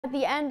At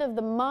the end of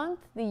the month,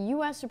 the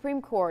U.S.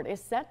 Supreme Court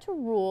is set to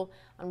rule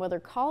on whether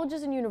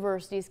colleges and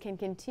universities can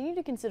continue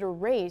to consider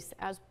race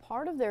as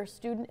part of their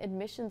student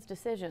admissions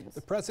decisions. The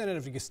president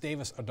of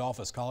Gustavus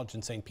Adolphus College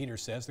in St. Peter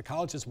says the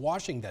college is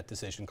watching that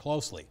decision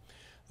closely.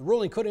 The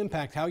ruling could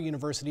impact how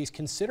universities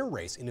consider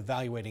race in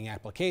evaluating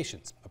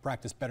applications, a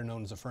practice better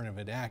known as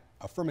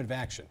affirmative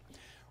action.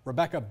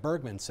 Rebecca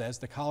Bergman says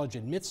the college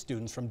admits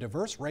students from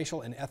diverse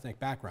racial and ethnic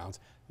backgrounds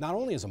not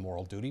only as a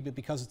moral duty, but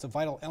because it's a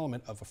vital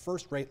element of a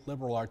first-rate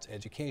liberal arts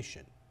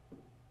education.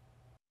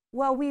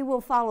 Well, we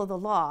will follow the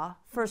law,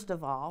 first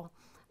of all,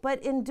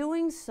 but in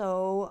doing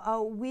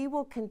so, we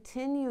will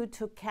continue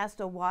to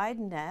cast a wide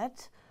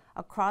net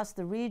across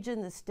the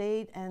region, the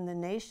state, and the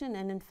nation,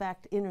 and in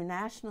fact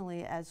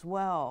internationally as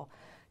well,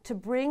 to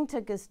bring to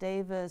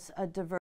Gustavus a diverse